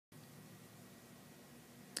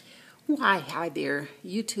Hi there,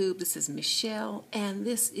 YouTube. This is Michelle, and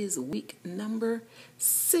this is week number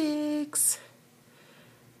 6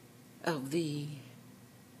 of the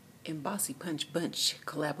Embossy Punch Bunch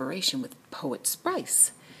collaboration with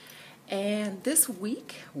PoetSpice. And this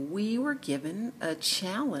week we were given a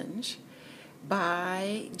challenge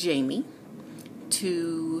by Jamie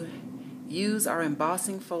to use our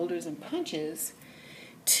embossing folders and punches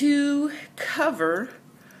to cover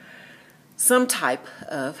some type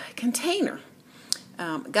of container.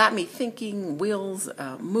 Got me thinking, wheels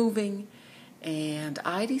moving, and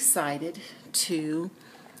I decided to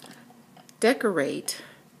decorate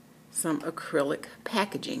some acrylic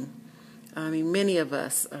packaging. I mean, many of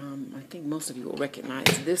us, I think most of you will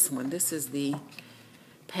recognize this one. This is the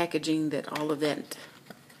packaging that all of that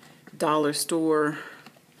dollar store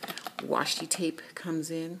washi tape comes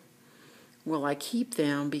in. Well, I keep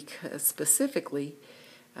them because specifically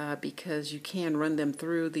because you can run them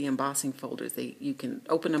through the embossing folders. You can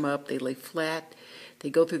open them up, they lay flat, they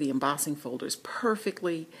go through the embossing folders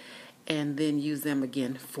perfectly, and then use them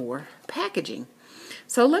again for packaging.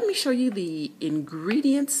 So let me show you the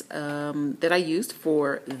ingredients that I used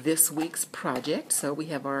for this week's project. So we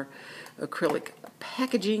have our acrylic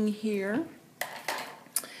packaging here.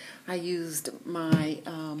 I used my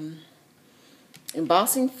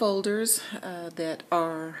embossing folders that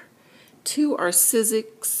are 2 are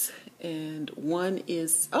Sizzix and 1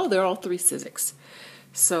 is, oh, they're all 3 Sizzix.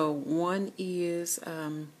 So 1 is,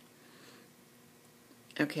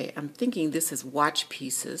 okay, I'm thinking this is watch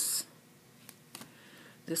pieces.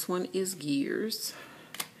 This one is gears.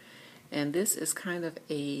 And this is kind of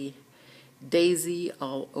a daisy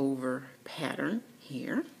all over pattern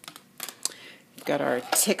here. We've got our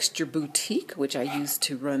texture boutique, which I use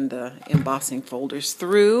to run the embossing folders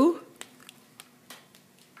through.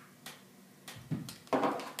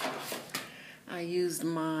 I used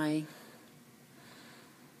my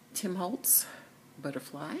Tim Holtz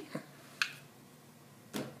butterfly.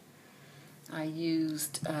 I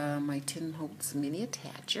used my Tim Holtz mini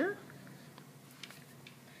attacher.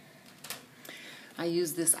 I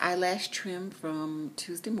used this eyelash trim from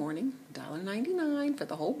Tuesday Morning, $1.99 for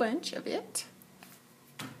the whole bunch of it.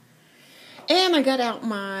 And I got out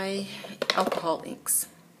my alcohol inks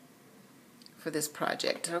for this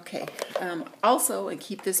project. Okay. Also, and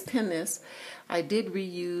keep this, pin this, I did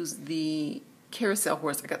reuse the carousel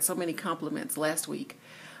horse. I got so many compliments last week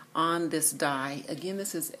on this die. Again,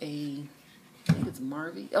 this is a, I think it's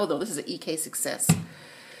Marvy. Oh no, this is an EK Success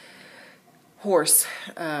horse,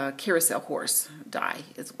 carousel horse die,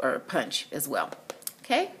 or punch as well.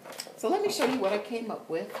 Okay, so let me show you what I came up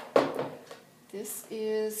with. This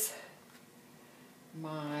is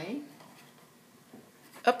my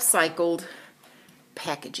upcycled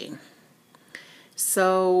packaging.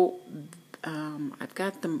 So I've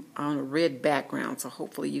got them on a red background, so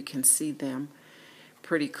hopefully you can see them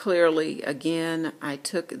pretty clearly. Again, I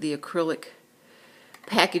took the acrylic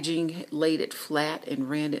packaging, laid it flat, and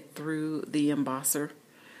ran it through the embosser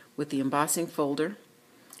with the embossing folder.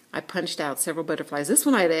 I punched out several butterflies. This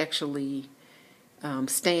one I had actually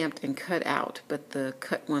stamped and cut out, but the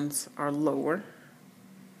cut ones are lower.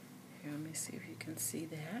 Here, let me see if you can see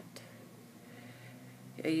that.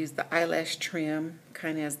 I used the eyelash trim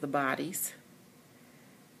kind of as the bodies.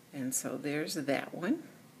 And so there's that one.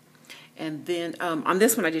 And then on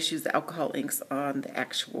this one I just used the alcohol inks on the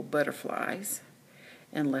actual butterflies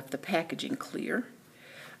and left the packaging clear.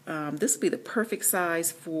 This would be the perfect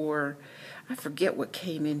size for, I forget what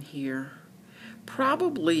came in here.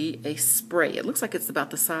 Probably a spray. It looks like it's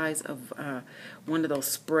about the size of one of those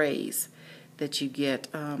sprays that you get.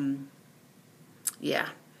 Yeah.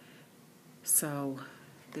 So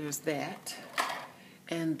there's that.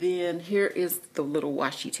 And then here is the little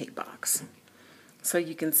washi tape box. So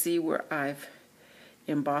you can see where I've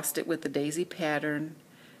embossed it with the daisy pattern.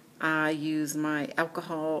 I use my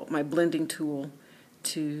blending tool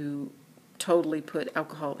to totally put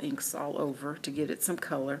alcohol inks all over to get it some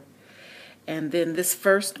color. And then this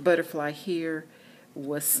first butterfly here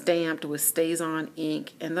was stamped with StazOn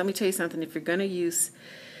ink. And let me tell you something, if you're going to use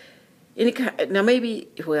any kind, now maybe,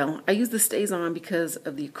 well, I use the StazOn because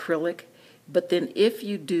of the acrylic, but then if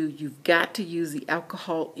you do, you've got to use the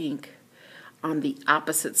alcohol ink on the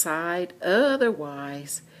opposite side.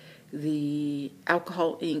 Otherwise, the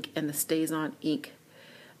alcohol ink and the StazOn ink,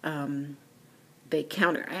 they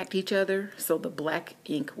counteract each other, so the black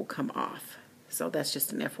ink will come off. So that's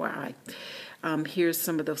just an FYI. Here's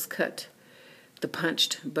some of those the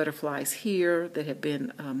punched butterflies here that have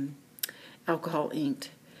been alcohol inked.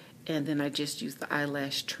 And then I just used the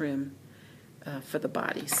eyelash trim for the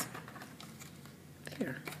bodies.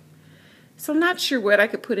 There. So I'm not sure what I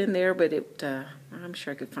could put in there, but I'm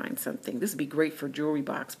sure I could find something. This would be great for a jewelry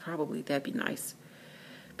box, probably. That'd be nice.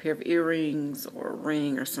 A pair of earrings or a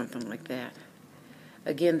ring or something like that.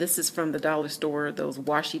 Again, this is from the dollar store, those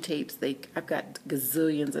washi tapes. I've got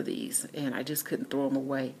gazillions of these, and I just couldn't throw them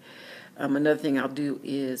away. Another thing I'll do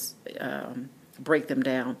is break them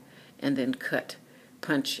down and then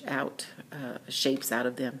punch out shapes out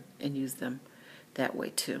of them and use them that way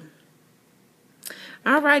too.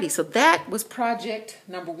 Alrighty, so that was project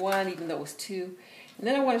number 1, even though it was 2. And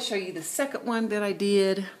then I want to show you the second one that I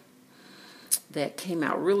did that came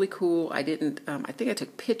out really cool. I think I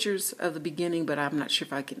took pictures of the beginning, but I'm not sure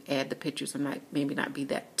if I can add the pictures. Maybe not be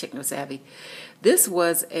that techno savvy. This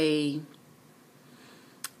was I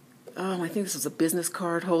think this was a business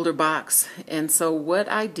card holder box. And so what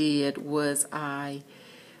I did was I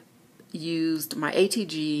used my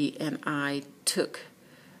ATG and I took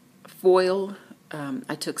foil.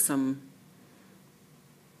 I took some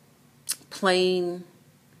plain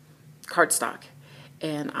cardstock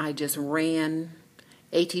and I just ran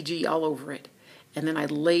ATG all over it. And then I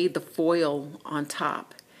laid the foil on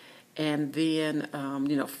top and then,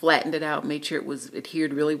 flattened it out, made sure it was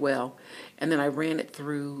adhered really well. And then I ran it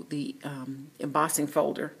through the embossing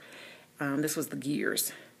folder. This was the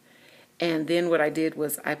gears. And then what I did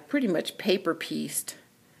was I pretty much paper pieced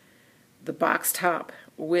the box top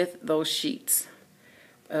with those sheets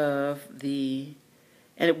of and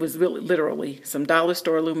it was really literally some dollar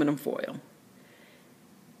store aluminum foil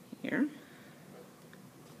here.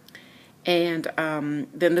 And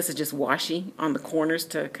then this is just washi on the corners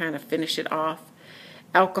to kind of finish it off.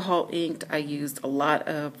 Alcohol inked. I used a lot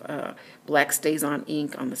of black StazOn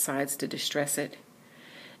ink on the sides to distress it.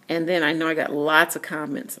 And then I know I got lots of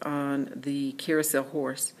comments on the carousel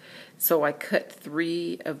horse. So I cut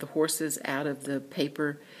 3 of the horses out of the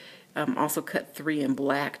paper. Also cut 3 in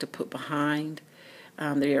black to put behind.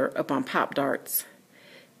 They are up on pop darts.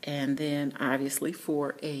 And then obviously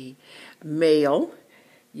for a male,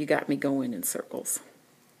 you got me going in circles.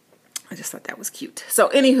 I just thought that was cute. So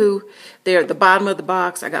anywho, there at the bottom of the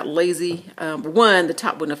box, I got lazy. The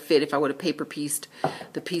top wouldn't have fit if I would have paper pieced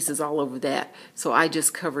the pieces all over that. So I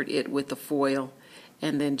just covered it with the foil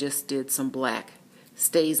and then just did some black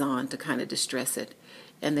StazOn to kind of distress it.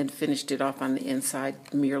 And then finished it off on the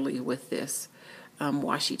inside merely with this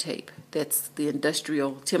washi tape. That's the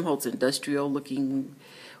industrial, Tim Holtz industrial looking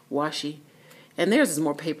washi. And theirs is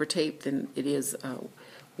more paper tape than it is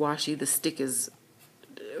washi. The stick is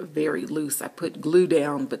very loose. I put glue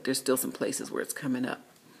down, but there's still some places where it's coming up.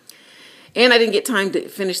 And I didn't get time to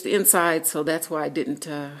finish the inside, so that's why I didn't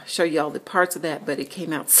show you all the parts of that, but it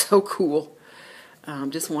came out so cool.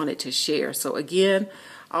 Just wanted to share. So again,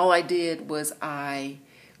 all I did was I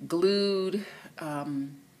glued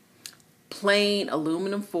plain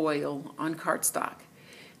aluminum foil on cardstock.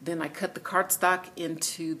 Then I cut the cardstock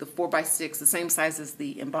into the 4x6, the same size as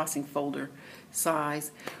the embossing folder size,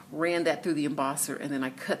 ran that through the embosser, and then I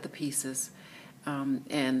cut the pieces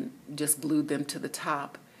and just glued them to the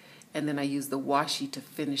top. And then I used the washi to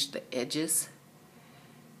finish the edges,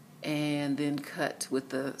 and then cut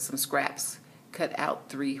with some scraps, cut out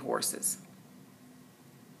 3 horses.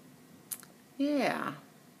 Yeah.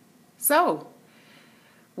 So,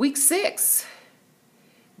 week 6.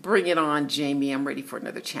 Bring it on, Jamie. I'm ready for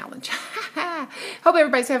another challenge. Hope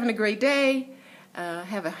everybody's having a great day.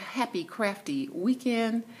 Have a happy, crafty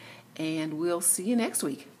weekend, and we'll see you next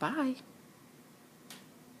week. Bye.